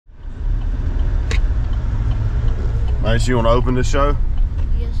Hey, so you want to open this show?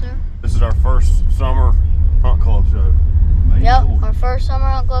 Yes, sir. This is our first summer hunt club show. Yep, our first summer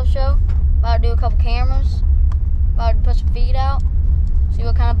hunt club show. About to do a couple cameras. About to put some feed out. See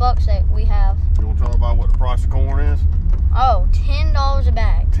what kind of bucks that we have. You want to talk about what the price of corn is? Oh, $10 a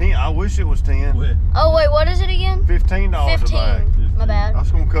bag. 10. I wish it was 10. Oh wait, what is it again? $15 a bag. My bad.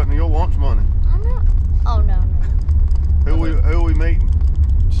 That's gonna cut into your lunch money. I'm not. Oh no. Who we meeting?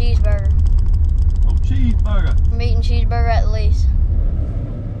 Cheeseburger. Oh, Cheeseburger. We're meeting Cheeseburger at the lease.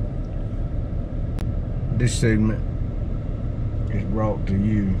 This segment is brought to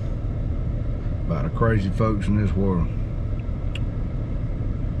you by the crazy folks in this world.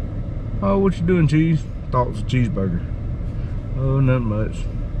 Oh, what you doing, Cheese? Thoughts of Cheeseburger. Oh, nothing much.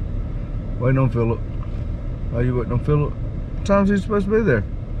 Waiting on Phillip. Oh, you waiting on Phillip? What time is he supposed to be there?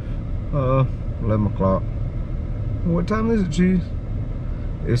 11 o'clock. What time is it, Cheese?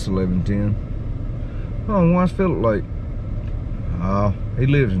 It's 11:10. Oh, why's Phillip late? Oh, he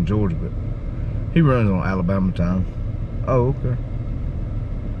lives in Georgia, but he runs on Alabama time. Oh, okay.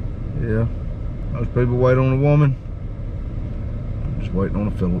 Yeah. Most people wait on a woman. I'm just waiting on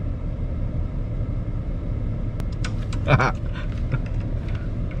a Phillip.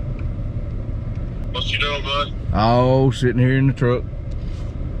 What you doing, bud? Oh, sitting here in the truck.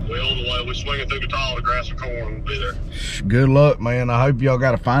 We on the way. We swinging through the tile to grab some corn. We'll be there. Good luck, man. I hope y'all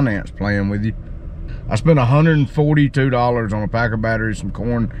got a finance plan with you. I spent $142 on a pack of batteries, some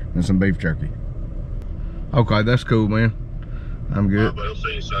corn, and some beef jerky. Okay, that's cool, man. I'm good. All right, buddy, I'll see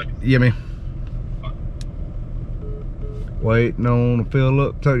you in a second. Yeah, man. Waiting on to fill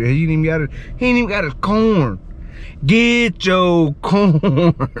up. Told you he ain't even got his corn. Get your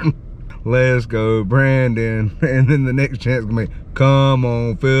corn. Let's go, Brandon. And then the next chance gonna be, come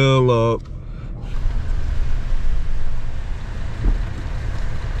on, fill up.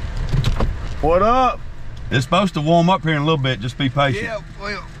 What up? It's supposed to warm up here in a little bit. Just be patient. Yeah,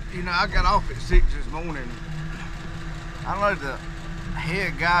 well, you know, I got off at 6 this morning. I know the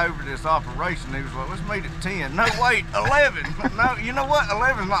head guy over this operation, he was like, let's meet at 10. No, wait, 11. No, you know what?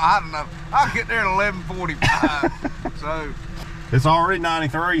 11's not hot enough. I'll get there at 11:45. So. It's already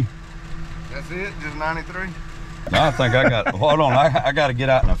 93. That's it? Just 93? I think I got, hold on, I got to get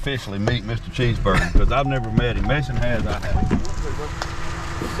out and officially meet Mr. Cheeseburger because I've never met him. Mason has, I haven't.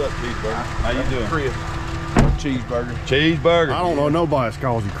 What's up, Cheeseburger? How you doing? Chris. Cheeseburger. Cheeseburger. I don't know nobody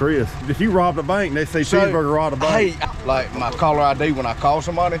calls you Chris. If you robbed a bank, they say Cheeseburger robbed a bank. Hey, like my caller ID when I call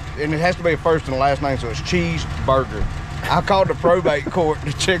somebody, and it has to be a first and last name, so it's Cheeseburger. I called the probate court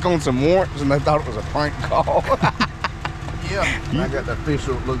to check on some warrants, and they thought it was a prank call. Yeah, I got the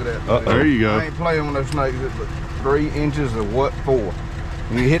official look at that. There you go. I ain't playing with those snakes. It's 3 inches of what for?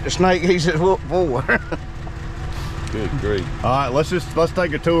 When you hit the snake, he says what for? Good grief. All right, let's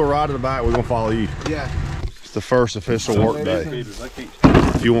take a tour right to the back. We're gonna follow you. Yeah. It's the first official work day.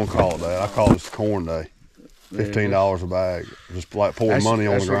 If you want to call it that, I call this corn day. $15 a bag. Just like pouring money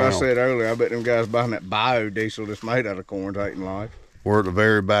on the ground. That's what I said earlier. I bet them guys buying that biodiesel that's made out of corn taking life. We're at the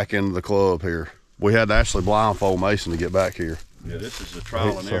very back end of the club here. We had to actually blindfold Mason to get back here. Yeah, this is a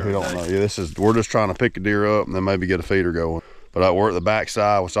trial and error. So he don't know. Yeah, we're just trying to pick a deer up and then maybe get a feeder going. But we're at the back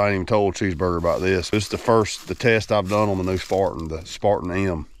side, which I ain't even told Cheeseburger about this. This is the test I've done on the new Spartan, the Spartan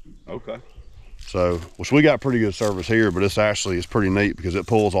M. Okay. So, which we got pretty good service here, but it's pretty neat because it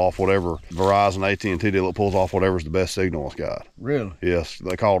pulls off whatever Verizon, AT&T deal. It pulls off whatever's the best signal it's got. Really? Yes,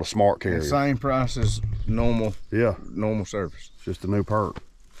 they call it a smart carrier. The same price as normal. Yeah. Normal service. It's just a new perk.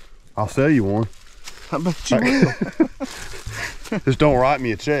 I'll sell you one. I bet you will. Just don't write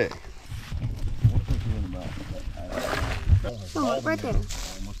me a check. Oh, look right there.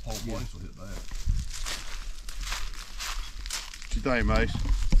 What you think, Mace?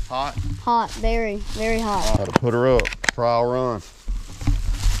 Hot? Hot, very, very hot. Got to put her up. Trial run.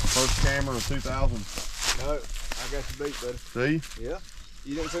 First camera of 2000. No, I got you beat, buddy. See? Yeah.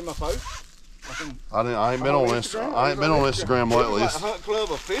 You didn't see my post? I ain't been on Instagram. I ain't been on Instagram lately. It's like Hunt Club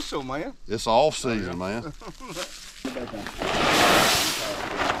official, man. It's off season, man.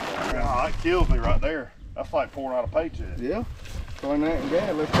 Oh, that kills me right there. That's like pouring out a paycheck. Yeah. Throwing that and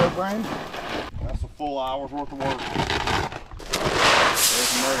gas. Let's go, Brandon. That's a full hour's worth of work.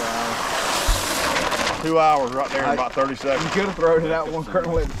 There's another hour. 2 hours right there in about 30 seconds. You could have thrown it out one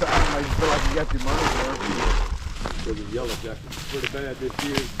kernel at a time. Made you feel like you got your money worth. The yellow jacket's pretty bad this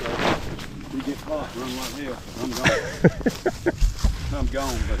year, so we get hot, run like hell. I'm gone. I'm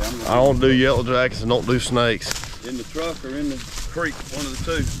gone, but I'm gonna. I don't do yellow jackets and don't do snakes. In the truck or in the creek, one of the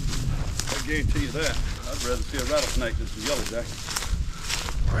two. I guarantee you that. I'd rather see a rattlesnake than some yellow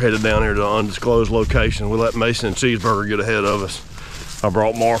jackets. We're headed down here to an undisclosed location. We let Mason and Cheeseburger get ahead of us. I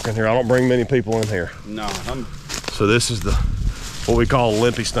brought Mark in here. I don't bring many people in here. No, I'm So this is the what we call a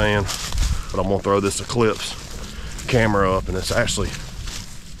limpy stand, but I'm gonna throw this Eclipse camera up, and it's actually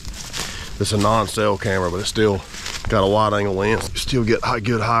a non-cell camera, but it's still got a wide angle lens. You still get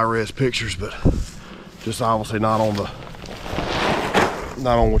good high-res pictures, but just obviously not on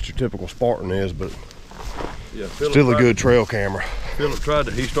what your typical Spartan is, but Yeah, still a good trail camera.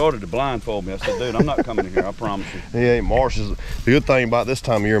 Phillip he started to blindfold me. I said, dude, I'm not coming in here, I promise you. He ain't. Marsh is the good thing about this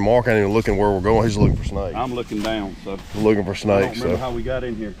time of year. Mark ain't even looking where we're going. He's looking for snakes. I'm looking down, so. Looking for I snakes. don't remember So how we got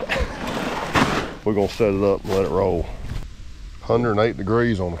in here. we're gonna set it up and let it roll. 108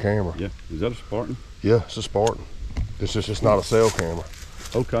 degrees on the camera. Yeah, is that a Spartan? Yeah, it's a Spartan. It's not a cell camera.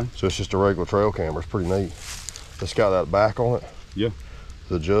 Okay. So it's just a regular trail camera. It's pretty neat. It's got that back on it. Yeah.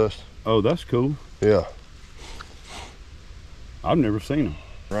 To adjust. Oh, that's cool. Yeah. I've never seen them.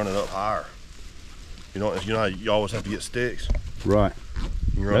 Run it up higher. You know how you always have to get sticks? Right.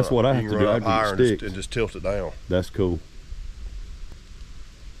 That's what I have to do. I get sticks. And just tilt it down. That's cool.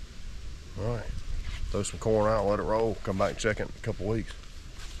 All right. Throw some corn out, let it roll. Come back and check it in a couple weeks.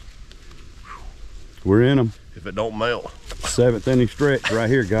 We're in them. If it don't melt. 7th inning stretch right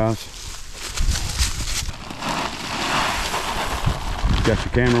here, guys. Got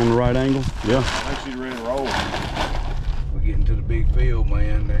your camera on the right angle? Yeah. I think she's ready to roll. We're getting to the big field,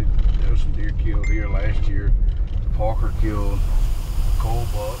 man. There was some deer killed here last year. Parker killed coal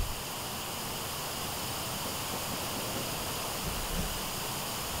buck.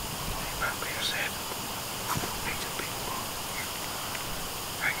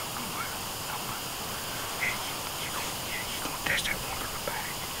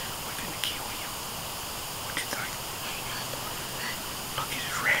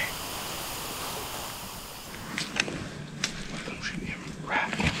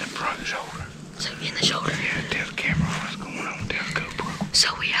 So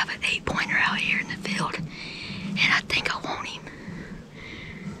we have an 8-pointer out here in the field, and I think I want him.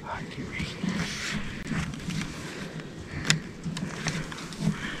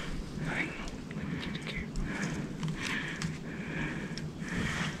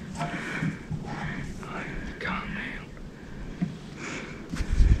 Calm down.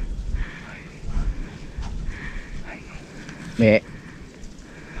 Yeah.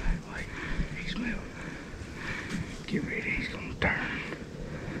 He smells. Get ready, he's gonna turn.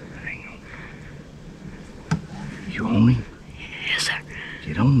 Hang on. You on him? Yes, sir.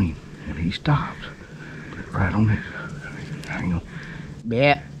 Get on him. If he stops, put it right on this. Hang on.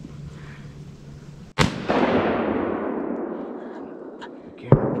 Yeah.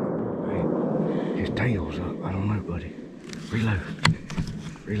 His tail's up. I don't know, buddy. Reload.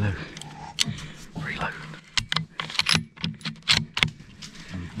 Reload. Reload.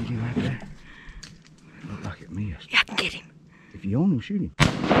 Can you get him right there? It looked like it missed. Yeah, I can get him. If you own him, shoot him.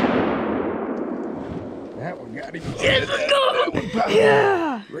 That one got him. Yes, let's go.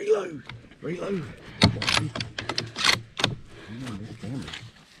 Yeah. Reload. Reload.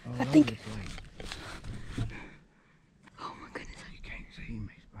 I think. Oh my goodness. You can't see him.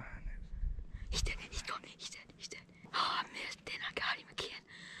 He's behind it. He's dead. He's gone. He's dead. He's dead. Oh, I missed. Then I got him again.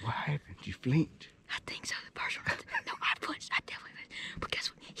 What happened? You flinched. I think so. The first one. No, I punched. I definitely missed. But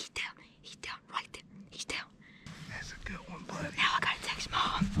guess what? He's down. He's down right there. He's down. That's a good one, buddy. Now I gotta text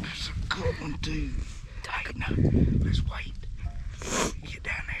Mom. That's a good one, too. Hey, no, let's wait. You get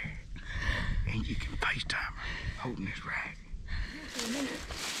down there, and you can FaceTime her holding this rack.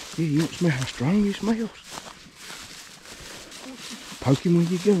 Yeah, you don't smell how strong he smells. Poke him when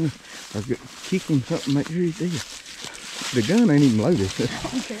you go, or kick him something, make sure he's dead. The gun ain't even loaded.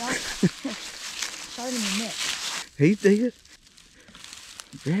 Okay, I'll start him in the neck. He's dead.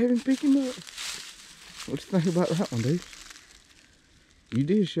 Grab him, pick him up. What you think about that one, dude? You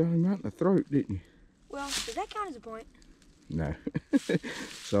did shot him right in the throat, didn't you? Well, does that count as a point? No.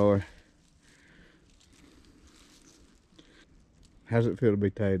 Sorry. How's it feel to be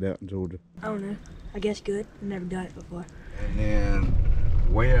tagged out in Georgia? I don't know. I guess good. Never done it before. And then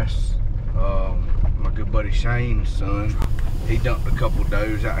Wes, my good buddy Shane's son, he dumped a couple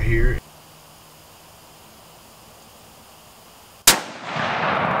does out here.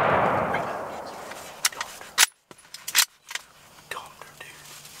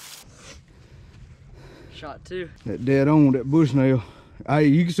 Shot 2. That dead on, that bush nail. Hey,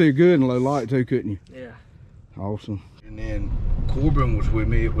 you can see good in low light too, couldn't you? Yeah. Awesome. And then Corbin was with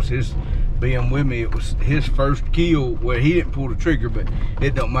me. It was his being with me. It was his first kill where he didn't pull the trigger, but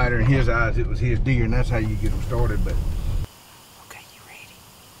it don't matter in his eyes. It was his deer, and that's how you get them started. But okay, you ready?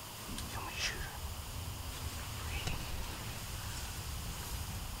 I'm gonna shoot her. Ready?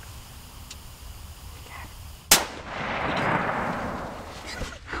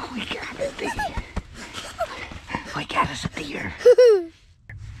 We got it. We got it. we got us a deer.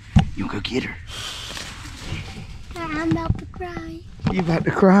 You go get her. I'm about to cry. You about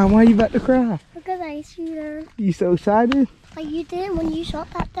to cry? Why you about to cry? Because I shoot her. You so excited? Like you did when you shot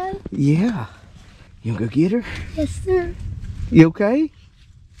that doe? Yeah. You gonna go get her? Yes, sir. You okay?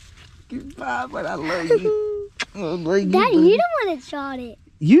 Goodbye, but I love you. I love you, Daddy, buddy. you the one that shot it.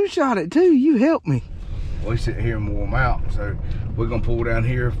 You shot it too. You helped me. We sit here and warm out, so we're gonna pull down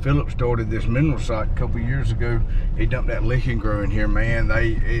here. Phillip started this mineral site a couple years ago. He dumped that licking grow in here, man.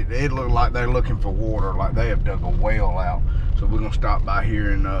 It looked like they're looking for water, like they have dug a well out. So we're gonna stop by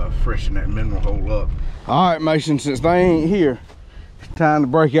here and freshen that mineral hole up. All right, Mason, since they ain't here, it's time to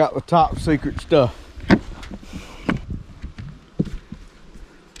break out the top secret stuff.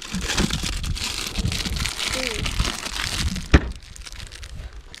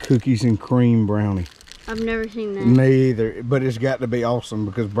 Cookies and cream brownie. I've never seen that. Neither, but it's got to be awesome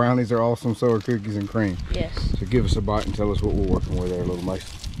because brownies are awesome, so are cookies and cream. Yes. So give us a bite and tell us what we're working with there, little Mason.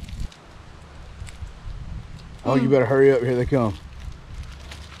 Oh, you better hurry up, here they come.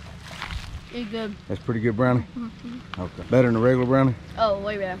 It's good. That's pretty good brownie? Okay. Better than a regular brownie? Oh,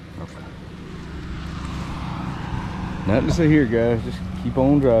 way better. Okay. Nothing to see here, guys. Just keep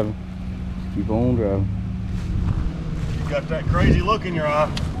on driving. Just keep on driving. You got that crazy look in your eye.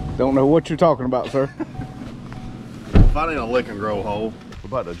 Don't know what you're talking about, sir. If I need a lick and grow hole, we're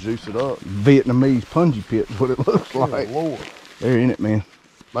about to juice it up. Vietnamese punji pit is what it looks like. Good Lord. They're in it, man.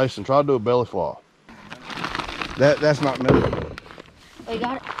 Mason, try to do a belly flop. That's not new. Oh, you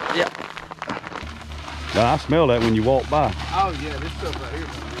got it? Yeah. Now, I smell that when you walk by. Oh yeah, this stuff right here.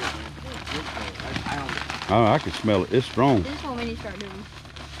 Oh, I can smell it. It's strong. This is what we need to start doing.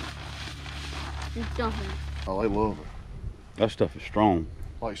 Just dumping it. Oh, they love it. That stuff is strong.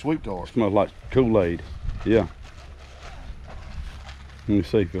 Like sweet tart. It smells like Kool-Aid. Yeah. Let me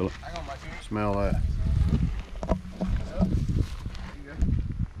see, Phillip. Smell that.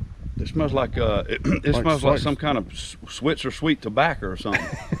 It smells like it Like smells like slice. some kind of Switzer sweet tobacco or something.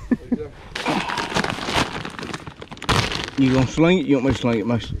 You gonna sling it? You want me to sling it,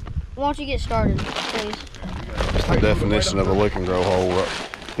 Mason? Why don't you get started, please? That's the definition of a lick and grow hole.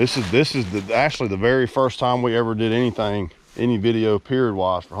 This is actually the very first time we ever did anything, any video period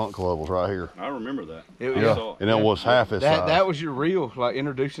wise for Hunt Club was right here. I remember that. Yeah, and it was half this size. That was your real, like,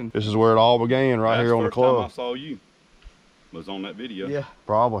 introducing. This is where it all began, right That's here on the first time club. I saw you was on that video. Yeah.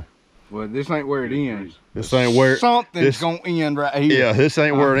 Probably. Well, this ain't where it ends. This ain't where Something's gonna end right here. Yeah, this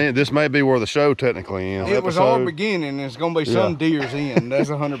ain't where it ends. This may be where the show technically ends. It was our beginning. It's gonna be some Yeah. deer's end. That's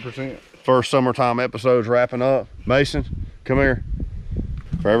 100%. First summertime episode's wrapping up. Mason, come here.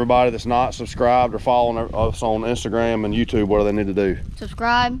 For everybody that's not subscribed or following us on Instagram and YouTube, what do they need to do?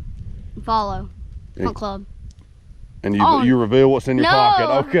 Subscribe and follow. Yeah. Hunt Club. And you, Oh, you reveal what's in your no, pocket.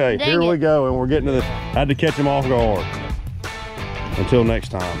 Okay, dang here we it. go, and we're getting to this. Had to catch him off guard. Until next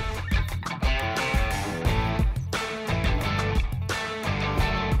time.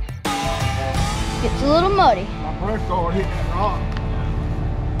 Gets a little muddy. My brush guard hit that rock.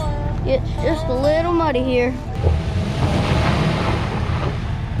 It's just a little muddy here.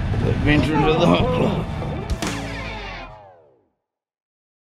 Adventures of the Hunt Club.